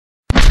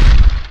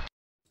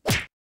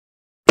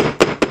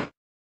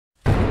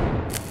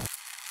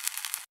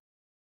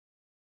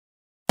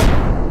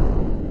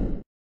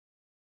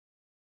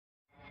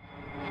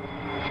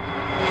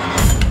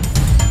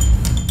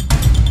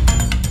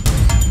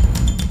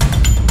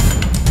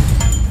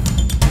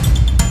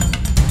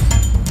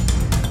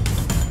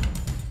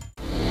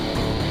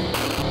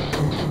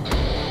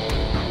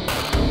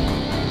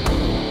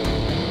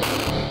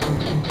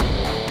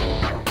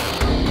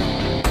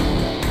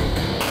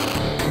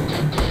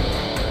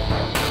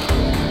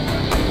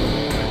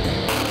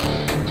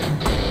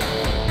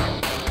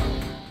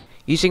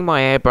Using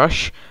my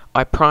airbrush,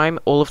 I prime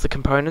all of the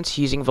components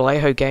using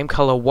Vallejo Game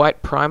Color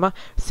White Primer,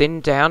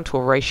 thinned down to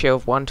a ratio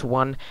of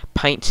 1:1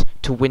 paint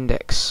to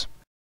Windex.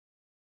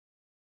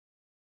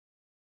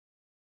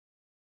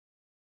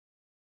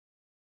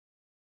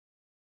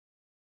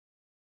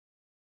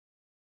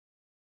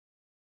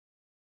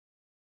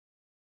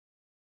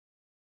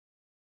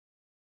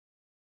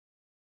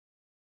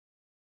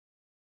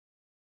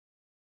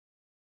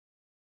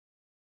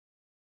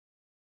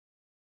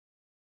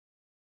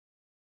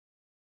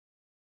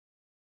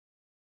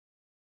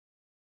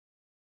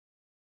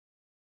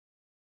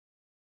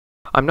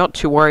 I'm not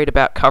too worried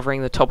about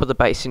covering the top of the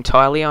base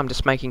entirely. I'm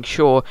just making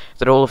sure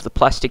that all of the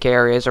plastic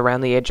areas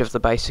around the edge of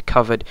the base are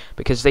covered,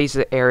 because these are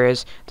the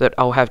areas that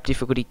I'll have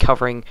difficulty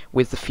covering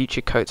with the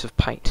future coats of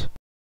paint.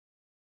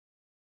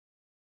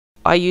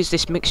 I use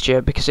this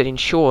mixture because it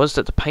ensures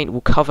that the paint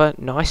will cover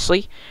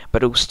nicely,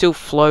 but it will still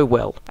flow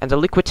well, and the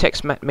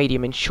Liquitex matte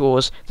medium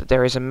ensures that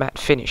there is a matte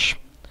finish.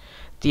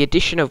 The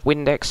addition of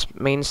Windex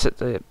means that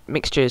the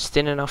mixture is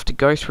thin enough to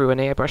go through an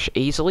airbrush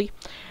easily,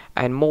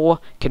 and more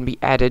can be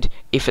added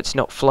if it's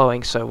not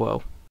flowing so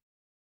well.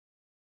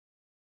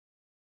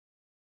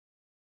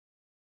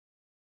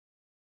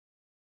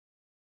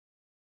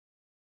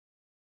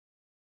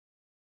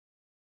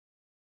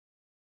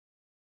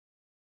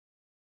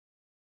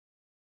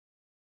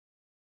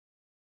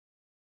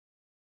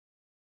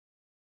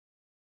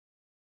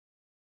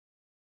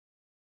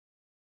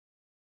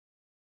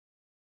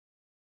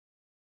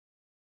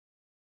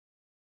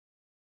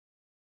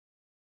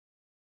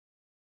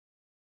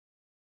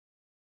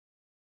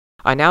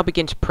 I now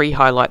begin to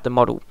pre-highlight the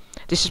model.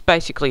 This is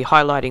basically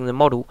highlighting the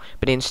model,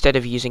 but instead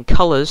of using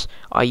colours,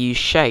 I use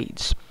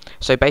shades.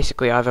 So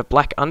basically I have a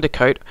black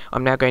undercoat.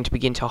 I'm now going to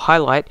begin to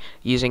highlight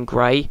using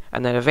grey,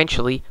 and then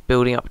eventually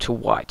building up to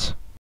white.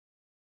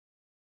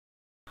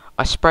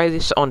 I spray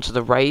this onto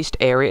the raised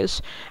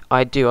areas.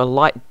 I do a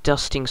light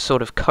dusting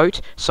sort of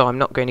coat, so I'm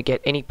not going to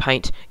get any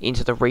paint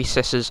into the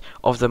recesses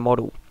of the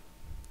model.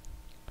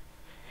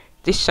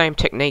 This same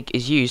technique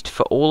is used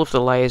for all of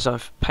the layers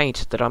of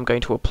paint that I'm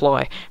going to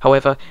apply.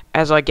 However,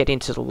 as I get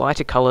into the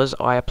lighter colours,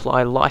 I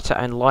apply lighter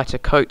and lighter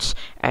coats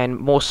and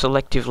more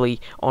selectively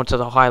onto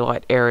the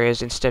highlight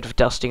areas instead of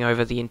dusting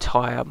over the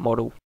entire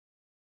model.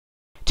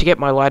 To get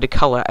my lighter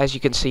colour, as you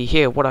can see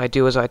here, what I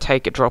do is I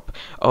take a drop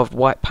of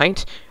white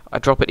paint, I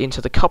drop it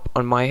into the cup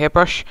on my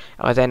hairbrush,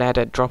 I then add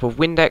a drop of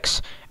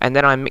Windex, and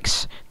then I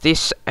mix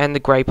this and the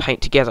grey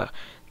paint together.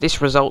 This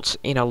results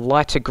in a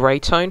lighter grey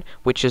tone,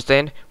 which is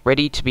then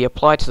ready to be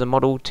applied to the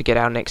model to get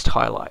our next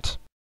highlight.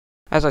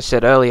 As I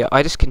said earlier,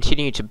 I just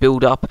continue to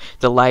build up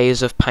the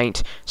layers of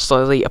paint,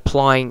 slowly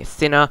applying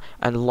thinner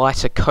and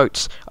lighter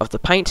coats of the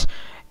paint,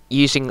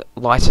 using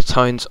lighter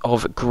tones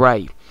of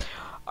grey.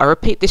 I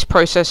repeat this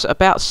process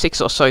about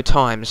 6 or so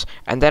times,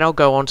 and then I'll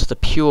go on to the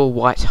pure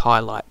white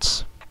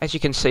highlights. As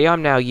you can see,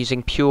 I'm now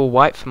using pure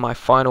white for my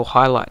final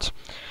highlight.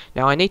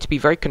 Now I need to be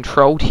very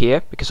controlled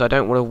here because I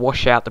don't want to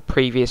wash out the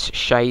previous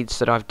shades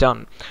that I've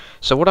done.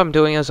 So what I'm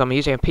doing is I'm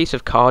using a piece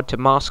of card to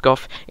mask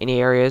off any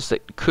areas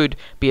that could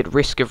be at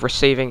risk of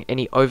receiving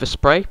any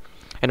overspray,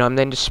 and I'm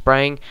then just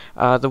spraying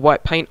the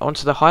white paint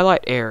onto the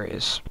highlight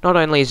areas. Not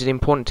only is it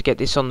important to get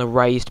this on the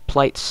raised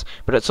plates,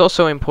 but it's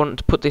also important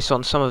to put this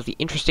on some of the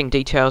interesting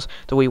details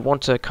that we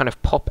want to kind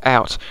of pop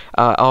out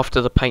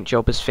after the paint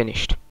job is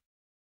finished.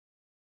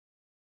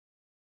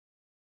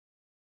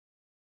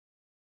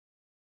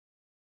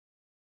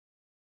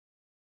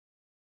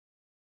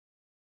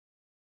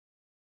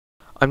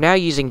 I'm now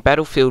using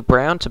Battlefield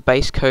Brown to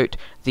base coat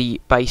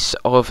the base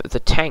of the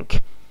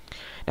tank.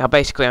 Now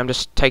basically I'm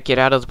just taking it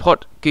out of the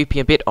pot, gooping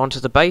a bit onto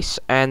the base,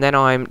 and then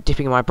I'm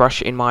dipping my brush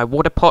in my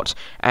water pot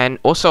and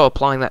also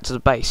applying that to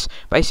the base.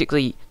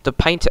 Basically the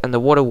paint and the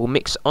water will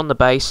mix on the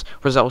base,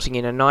 resulting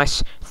in a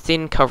nice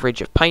thin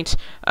coverage of paint,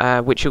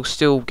 which will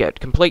still get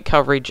complete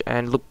coverage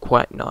and look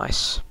quite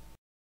nice.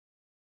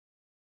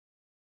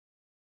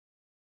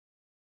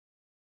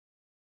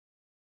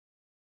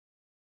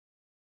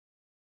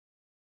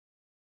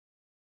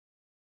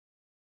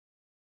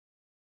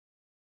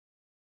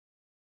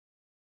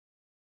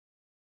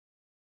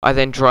 I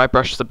then dry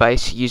brush the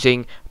base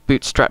using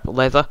Bootstrap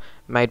leather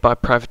made by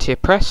Privateer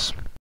Press.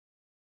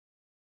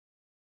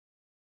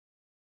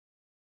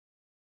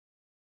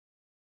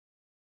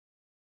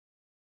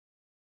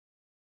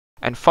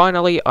 And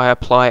finally I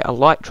apply a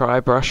light dry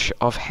brush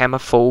of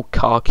Hammerfall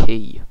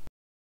Khaki.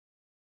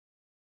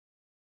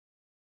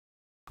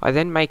 I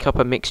then make up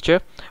a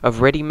mixture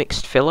of ready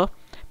mixed filler,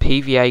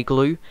 PVA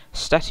glue,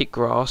 static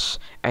grass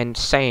and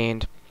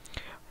sand.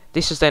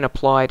 This is then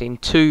applied in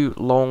 2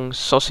 long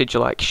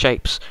sausage-like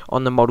shapes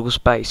on the model's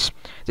base.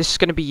 This is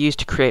going to be used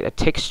to create a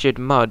textured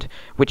mud,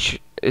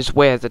 which is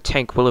where the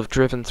tank will have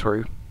driven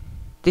through.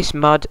 This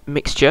mud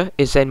mixture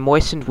is then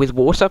moistened with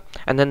water,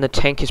 and then the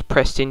tank is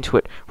pressed into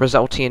it,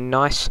 resulting in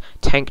nice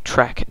tank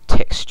track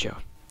texture.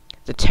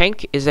 The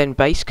tank is then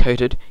base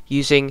coated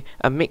using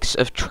a mix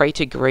of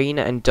Trader Green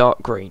and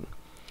Dark Green.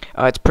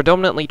 It's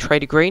predominantly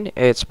Trader Green.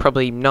 It's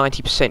probably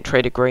 90%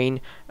 Trader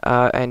Green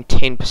and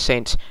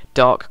 10%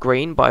 Dark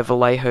Green by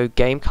Vallejo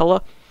Game Color.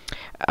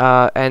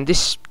 And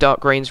this dark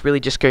green is really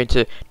just going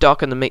to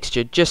darken the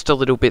mixture just a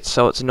little bit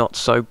so it's not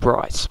so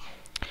bright.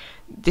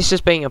 This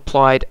is being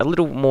applied a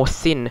little more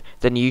thin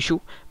than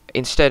usual.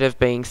 Instead of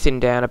being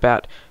thinned down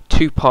about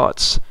 2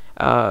 parts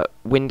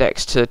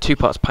Windex to 2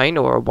 parts paint,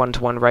 or a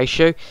 1:1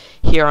 ratio,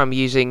 here I'm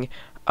using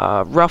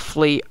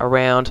roughly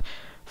around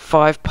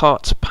 5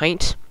 parts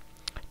paint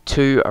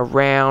to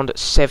around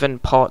 7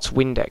 parts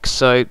Windex.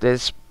 So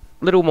there's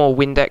little more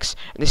Windex,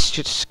 and this is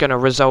just going to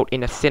result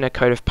in a thinner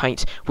coat of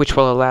paint, which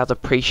will allow the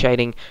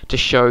pre-shading to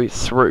show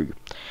through.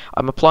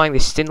 I'm applying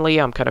this thinly,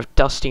 I'm kind of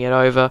dusting it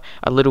over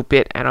a little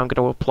bit, and I'm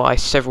going to apply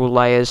several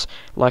layers,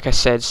 like I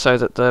said, so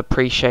that the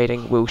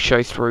pre-shading will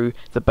show through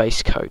the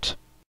base coat.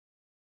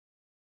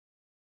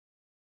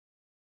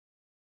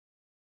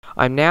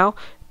 I'm now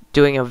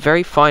doing a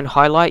very fine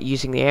highlight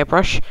using the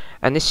airbrush,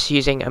 and this is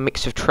using a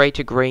mix of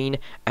Traitor Green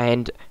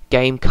and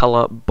Game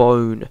Color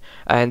Bone,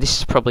 and this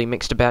is probably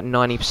mixed about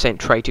 90%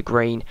 Traitor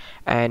Green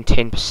and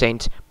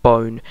 10%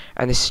 Bone,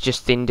 and this is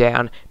just thinned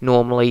down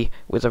normally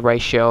with a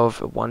ratio of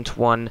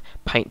 1:1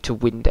 paint to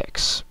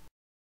Windex.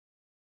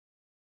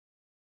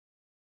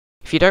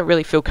 If you don't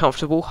really feel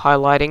comfortable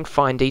highlighting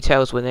fine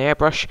details with an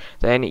airbrush,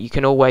 then you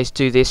can always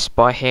do this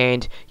by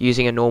hand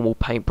using a normal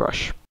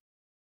paintbrush.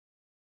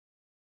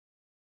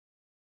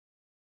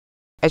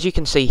 As you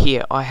can see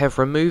here, I have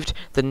removed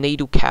the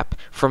needle cap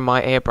from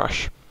my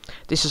airbrush.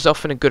 This is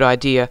often a good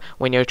idea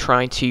when you're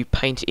trying to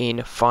paint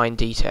in fine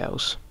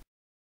details.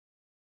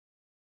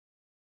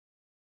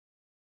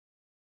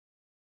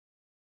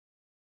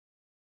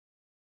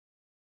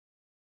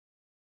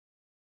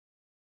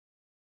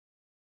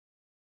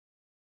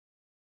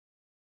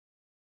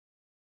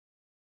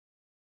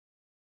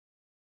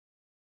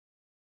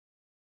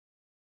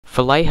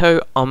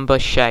 Vallejo Umber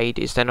shade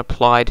is then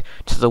applied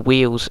to the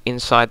wheels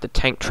inside the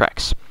tank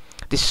tracks.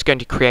 This is going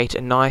to create a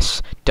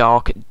nice,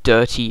 dark,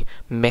 dirty,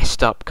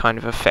 messed up kind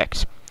of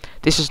effect.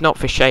 This is not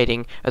for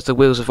shading, as the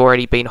wheels have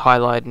already been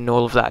highlighted and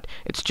all of that.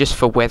 It's just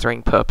for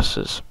weathering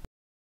purposes.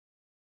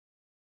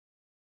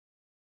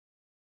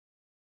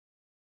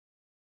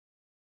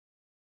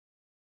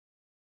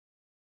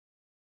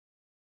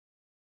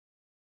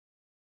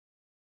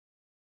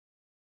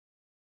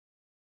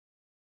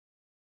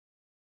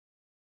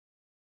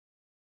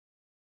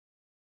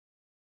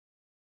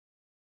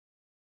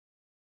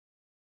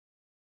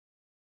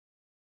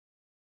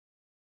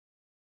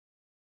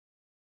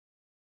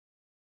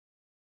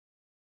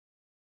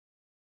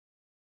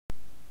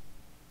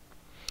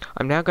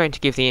 I'm now going to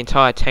give the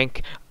entire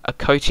tank a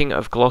coating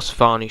of gloss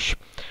varnish.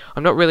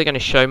 I'm not really going to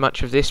show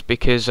much of this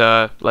because,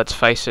 let's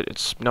face it,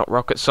 it's not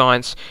rocket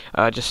science.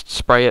 Just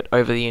spray it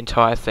over the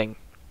entire thing.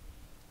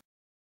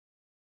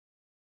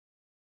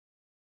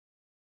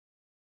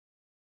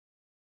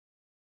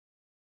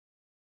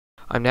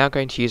 I'm now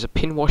going to use a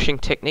pin washing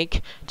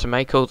technique to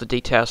make all the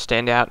details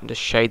stand out and to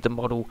shade the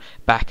model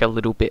back a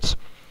little bit.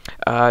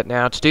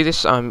 Now to do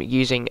this, I'm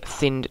using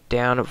thinned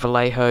down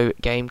Vallejo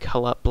Game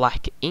Color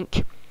Black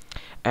ink,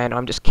 and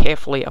I'm just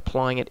carefully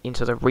applying it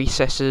into the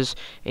recesses,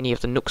 any of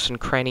the nooks and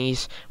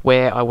crannies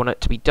where I want it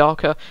to be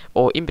darker,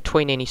 or in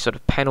between any sort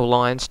of panel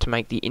lines to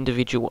make the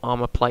individual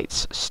armor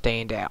plates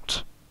stand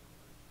out.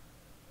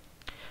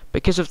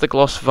 Because of the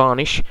gloss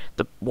varnish,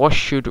 the wash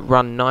should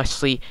run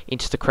nicely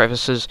into the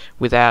crevices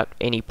without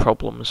any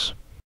problems.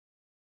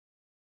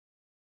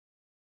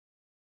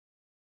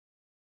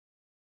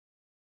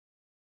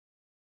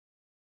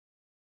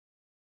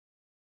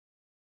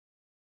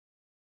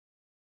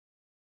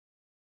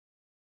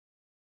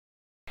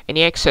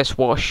 Any excess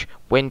wash,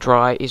 when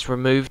dry, is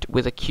removed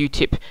with a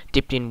Q-tip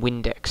dipped in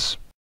Windex.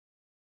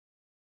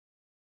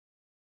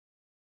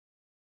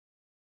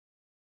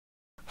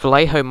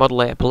 Vallejo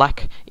Model Air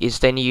Black is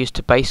then used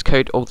to base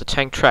coat all the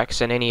tank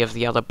tracks and any of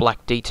the other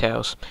black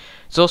details.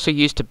 It's also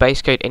used to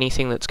base coat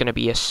anything that's going to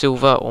be a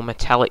silver or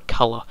metallic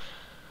colour.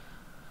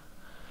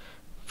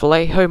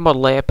 Vallejo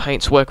Model Air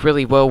paints work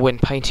really well when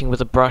painting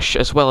with a brush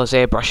as well as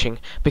airbrushing,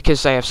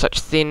 because they have such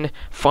thin,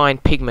 fine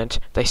pigment.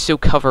 They still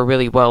cover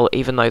really well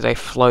even though they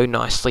flow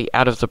nicely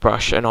out of the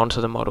brush and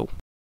onto the model.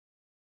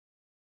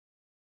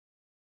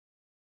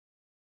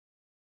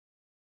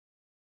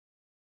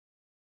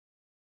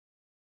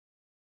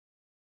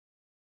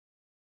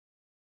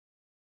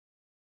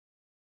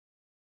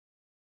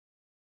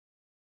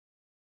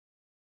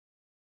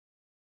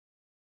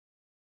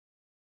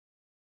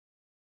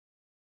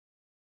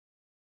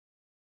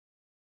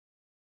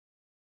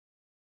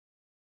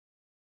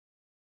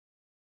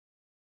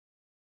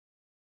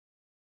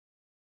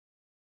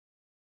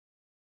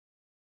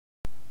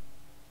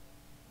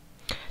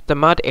 The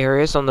mud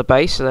areas on the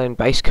base are then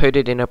base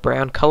coated in a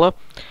brown colour,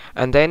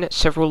 and then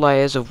several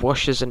layers of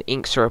washes and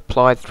inks are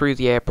applied through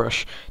the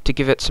airbrush to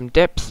give it some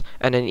depth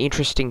and an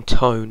interesting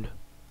tone.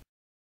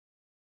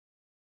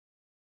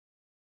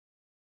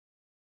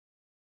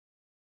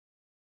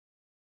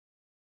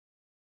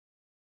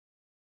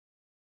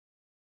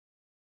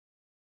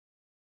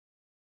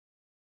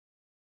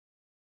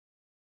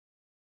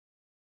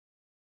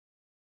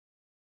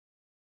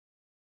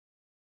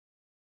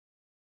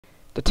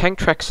 The tank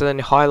tracks are then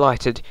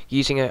highlighted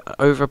using an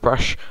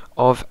overbrush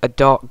of a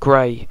dark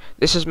grey.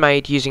 This is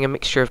made using a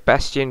mixture of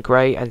Bastion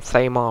Grey and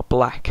Thamar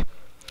Black.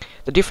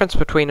 The difference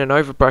between an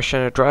overbrush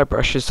and a dry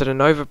brush is that an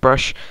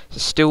overbrush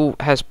still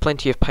has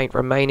plenty of paint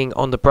remaining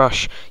on the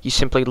brush. You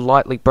simply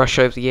lightly brush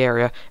over the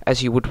area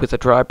as you would with a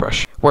dry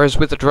brush. Whereas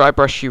with a dry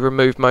brush you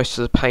remove most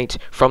of the paint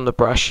from the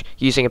brush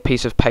using a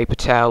piece of paper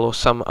towel or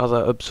some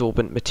other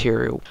absorbent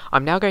material.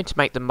 I'm now going to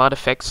make the mud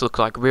effects look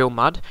like real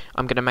mud.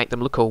 I'm going to make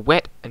them look all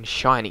wet and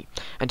shiny.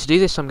 And to do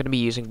this I'm going to be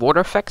using water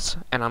effects,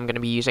 and I'm going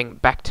to be using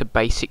back to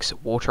basics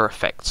water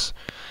effects.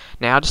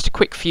 Now, just a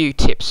quick few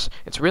tips.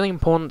 It's really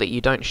important that you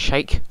don't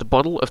shake the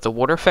bottle of the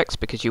water effects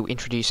because you'll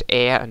introduce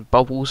air and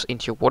bubbles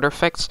into your water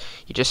effects.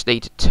 You just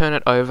need to turn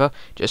it over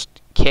just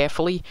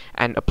carefully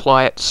and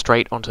apply it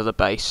straight onto the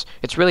base.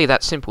 It's really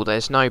that simple.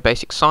 There's no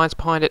basic science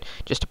behind it.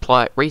 Just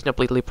apply it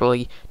reasonably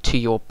liberally to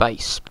your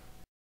base.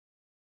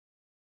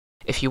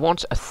 If you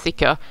want a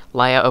thicker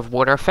layer of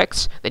water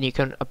effects, then you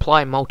can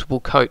apply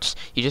multiple coats.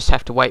 You just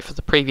have to wait for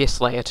the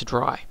previous layer to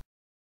dry.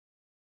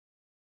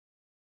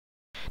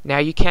 Now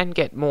you can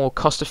get more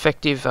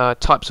cost-effective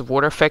types of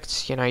water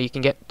effects. You know, you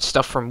can get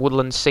stuff from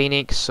Woodland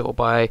Scenics or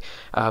by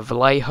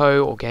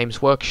Vallejo or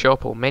Games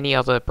Workshop or many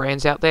other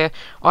brands out there.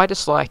 I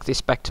just like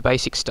this back to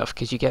basics stuff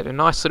because you get a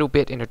nice little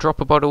bit in a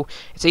dropper bottle.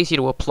 It's easy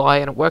to apply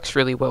and it works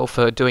really well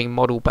for doing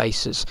model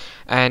bases.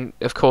 And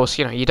of course,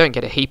 you know, you don't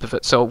get a heap of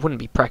it, so it wouldn't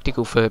be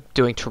practical for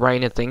doing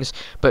terrain and things.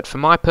 But for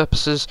my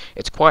purposes,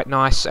 it's quite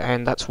nice,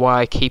 and that's why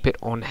I keep it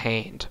on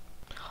hand.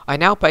 I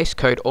now base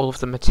coat all of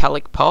the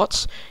metallic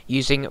parts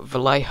using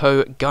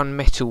Vallejo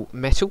Gunmetal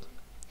Metal.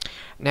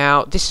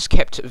 Now this is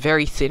kept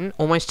very thin,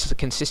 almost to the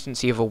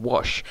consistency of a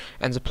wash,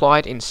 and is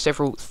applied in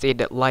several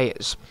thin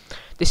layers.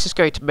 This is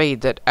going to mean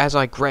that as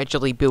I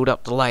gradually build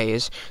up the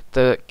layers,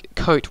 the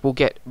coat will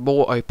get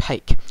more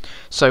opaque.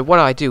 So what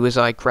I do is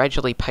I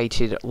gradually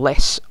painted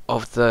less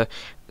of the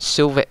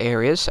silver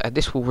areas, and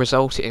this will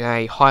result in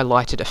a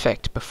highlighted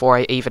effect before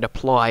I even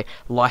apply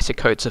lighter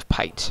coats of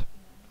paint.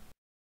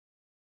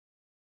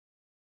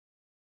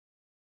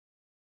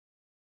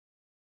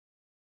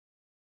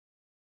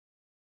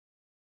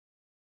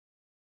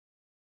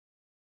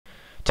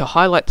 To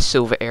highlight the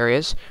silver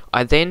areas,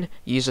 I then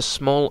use a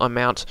small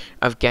amount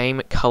of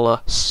Game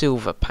Colour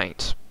Silver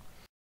paint.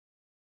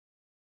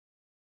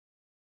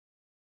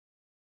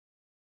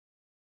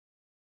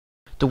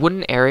 The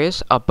wooden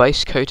areas are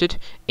base coated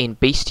in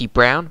Beastie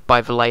Brown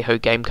by Vallejo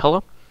Game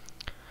Colour.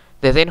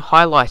 They're then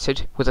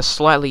highlighted with a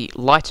slightly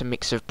lighter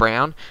mix of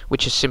brown,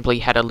 which has simply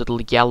had a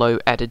little yellow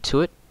added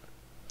to it.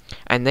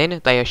 And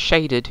then they are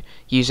shaded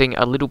using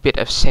a little bit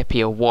of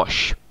sepia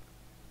wash.